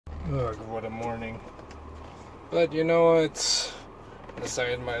Ugh, what a morning. But you know, it's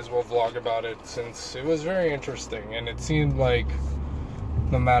decided might as well vlog about it since it was very interesting, and it seemed like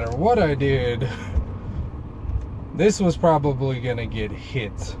no matter what I did, this was probably gonna get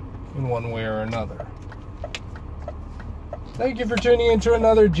hit in one way or another. Thank you for tuning into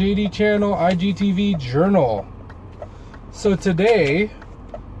another JD channel IGtv journal. So today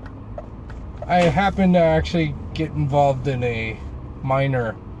I happened to actually get involved in a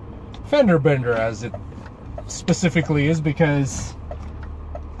minor fender bender, as it specifically is, because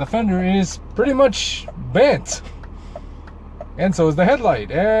the fender is pretty much bent, and so is the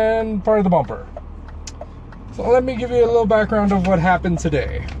headlight and part of the bumper. So let me give you a little background of what happened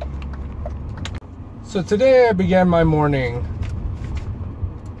today. So today I began my morning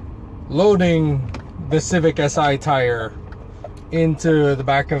loading the Civic Si tire into the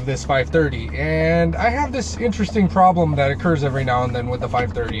back of this 530, and I have this interesting problem that occurs every now and then with the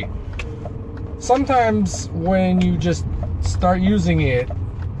 530. Sometimes when you just start using it,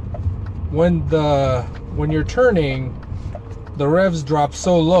 when you're turning, the revs drop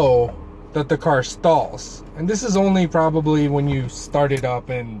so low that the car stalls. And this is only probably when you start it up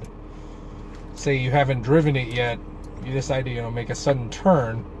and say you haven't driven it yet, you decide to make a sudden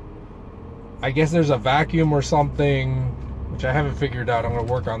turn. I guess there's a vacuum or something, which I haven't figured out. I'm going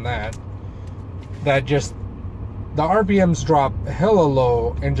to work on that. That just, the RPMs drop hella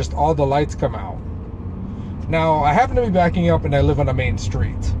low and just all the lights come out. Now, I happen to be backing up and I live on a main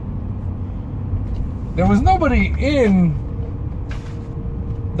street. There was nobody in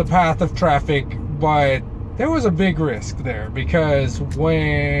the path of traffic, but there was a big risk there, because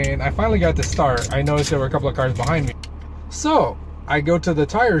when I finally got to start, I noticed there were a couple of cars behind me. So I go to the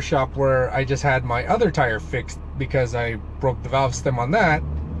tire shop where I just had my other tire fixed because I broke the valve stem on that.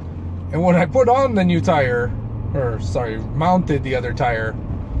 And when I put on the new tire, mounted the other tire,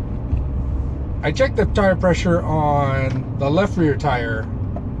 I checked the tire pressure on the left rear tire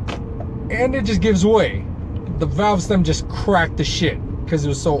and it just gives way. The valve stem just cracked to shit because it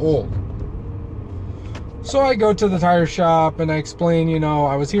was so old. So I go to the tire shop and I explain,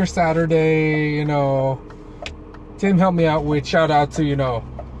 I was here Saturday, Tim helped me out with, shout out to,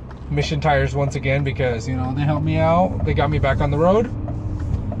 Mission Tires once again, because, they helped me out. They got me back on the road.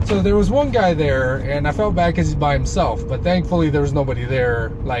 So there was one guy there, and I felt bad because he's by himself, but thankfully there was nobody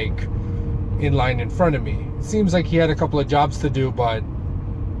there, like, in line in front of me. It seems like he had a couple of jobs to do, but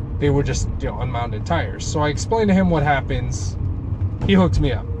they were just, unmounted tires. So I explained to him what happens. He hooks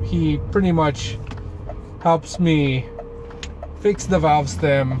me up. He pretty much helps me fix the valve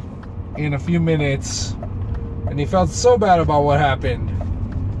stem in a few minutes, and he felt so bad about what happened,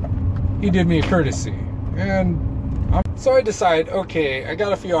 he did me a courtesy. And so I decide, okay, I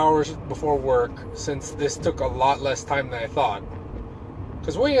got a few hours before work, since this took a lot less time than I thought.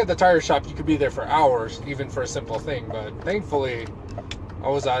 Because waiting at the tire shop, you could be there for hours, even for a simple thing, but thankfully I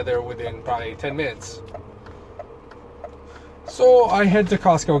was out of there within probably 10 minutes. So I head to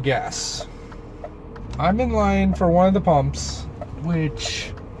Costco gas. I'm in line for one of the pumps,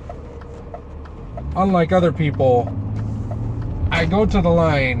 which, unlike other people, I go to the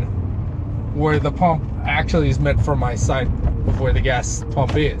line where the pump actually is meant for my side of where the gas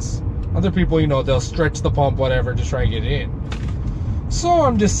pump is. Other people, they'll stretch the pump, whatever, to try and get it in. So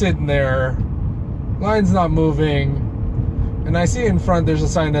I'm just sitting there, line's not moving, and I see in front there's a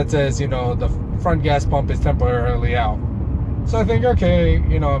sign that says, the front gas pump is temporarily out. So I think, okay,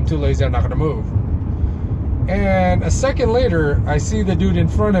 I'm too lazy, I'm not gonna move. And a second later, I see the dude in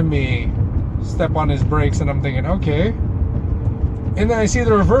front of me step on his brakes, and I'm thinking, okay. And then I see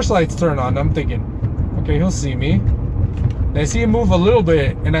the reverse lights turn on. I'm thinking, okay, he'll see me. And I see him move a little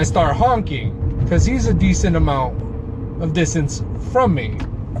bit, and I start honking, because he's a decent amount of distance from me.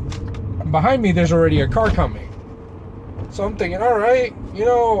 And behind me, there's already a car coming. So I'm thinking, all right,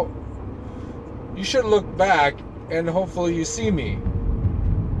 you should look back, and hopefully you see me.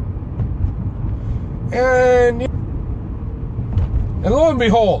 And lo and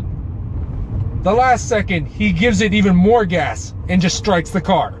behold, the last second, he gives it even more gas and just strikes the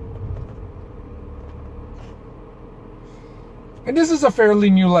car. And this is a fairly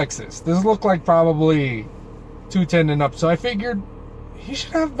new Lexus. This looked like probably 210 and up. So I figured he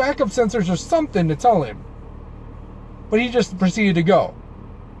should have backup sensors or something to tell him. But he just proceeded to go.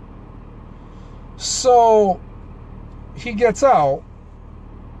 So he gets out.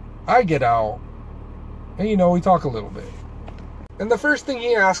 I get out. And we talk a little bit. And the first thing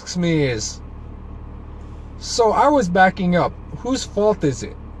he asks me is, so I was backing up, whose fault is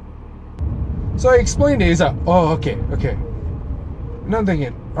it? So I explained it. He's like, oh, okay. And I'm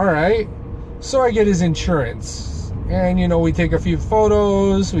thinking, all right. So I get his insurance, And, you know, we take a few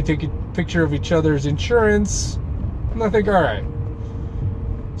photos, we take a picture of each other's insurance, and I think, all right.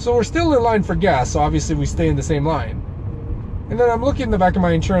 So we're still in line for gas, so obviously we stay in the same line. And then I'm looking in the back of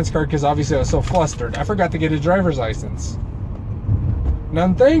my insurance card because obviously I was so flustered. I forgot to get his driver's license. And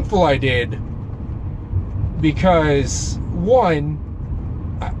I'm thankful I did, because one,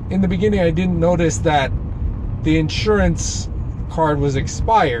 in the beginning I didn't notice that the insurance card was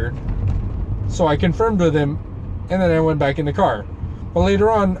expired. So I confirmed with him, and then I went back in the car. But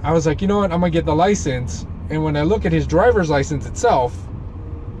later on, I was like, you know what, I'm gonna get the license. And when I look at his driver's license itself,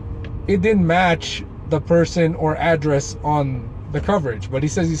 it didn't match the person or address on the coverage, but he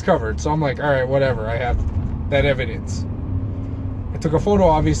says he's covered. So I'm like, all right, whatever, I have that evidence. I took a photo,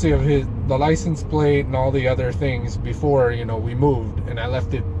 obviously, of the license plate and all the other things before, you know, we moved, and I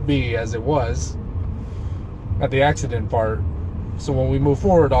left it be as it was at the accident part. So when we moved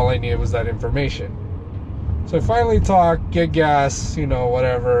forward, all I needed was that information. So I finally talk, get gas, you know,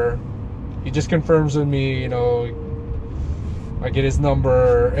 whatever. He just confirms with me, you know, I get his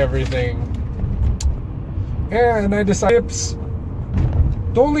number, everything. And I decide, tips,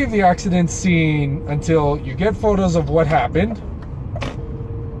 don't leave the accident scene until you get photos of what happened.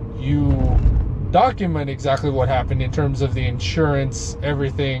 You document exactly what happened in terms of the insurance,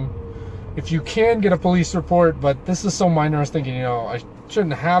 everything. If you can, get a police report, but this is so minor, I was thinking, you know, I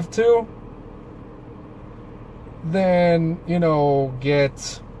shouldn't have to. Then, you know,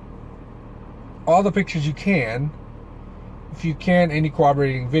 get all the pictures you can. If you can, any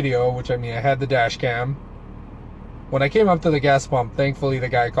corroborating video, which, I mean, I had the dash cam. When I came up to the gas pump, thankfully the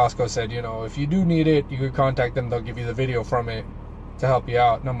guy at Costco said, you know, if you do need it, you could contact them, they'll give you the video from it to help you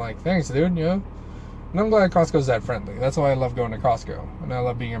out. And I'm like, thanks, dude, you know. And I'm glad Costco's that friendly. That's why I love going to Costco, and I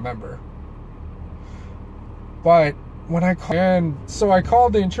love being a member. But when I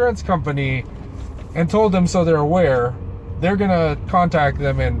called the insurance company and told them, so they're aware, they're gonna contact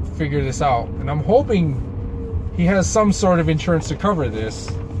them and figure this out. And I'm hoping he has some sort of insurance to cover this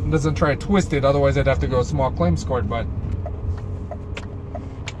and doesn't try to twist it, otherwise I'd have to go small claims court. But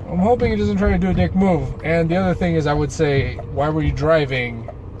I'm hoping he doesn't try to do a dick move. And the other thing is, I would say, why were you driving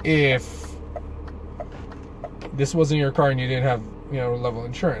if this wasn't your car and you didn't have, you know, level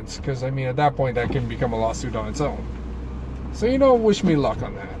insurance? Because, I mean, at that point, that can become a lawsuit on its own. So, you know, wish me luck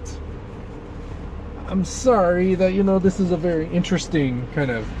on that. I'm sorry that, you know, this is a very interesting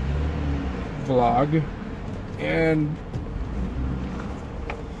kind of vlog. And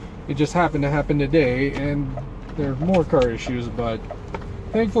it just happened to happen today. And there are more car issues, but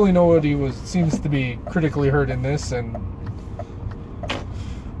thankfully nobody seems to be critically hurt in this. And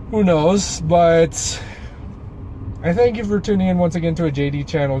who knows, but I thank you for tuning in once again to a JD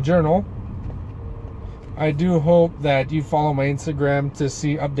Channel Journal. I do hope that you follow my Instagram to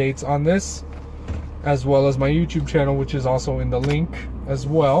see updates on this, as well as my YouTube channel, which is also in the link as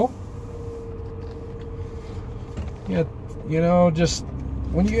well. Yeah, you know, just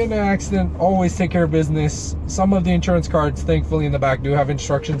when you get in an accident, always take care of business. Some of the insurance cards, thankfully, in the back do have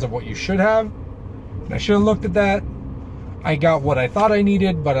instructions of what you should have. And I should have looked at that. I got what I thought I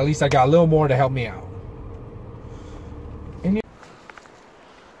needed, but at least I got a little more to help me out. And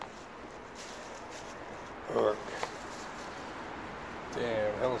look.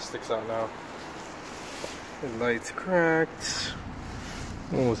 Damn, hella sticks out now. The light's cracked.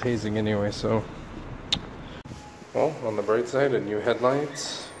 Almost hazing anyway, so. Well, on the bright side, a new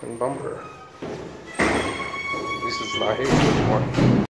headlights and bumper. At least it's not hazing anymore.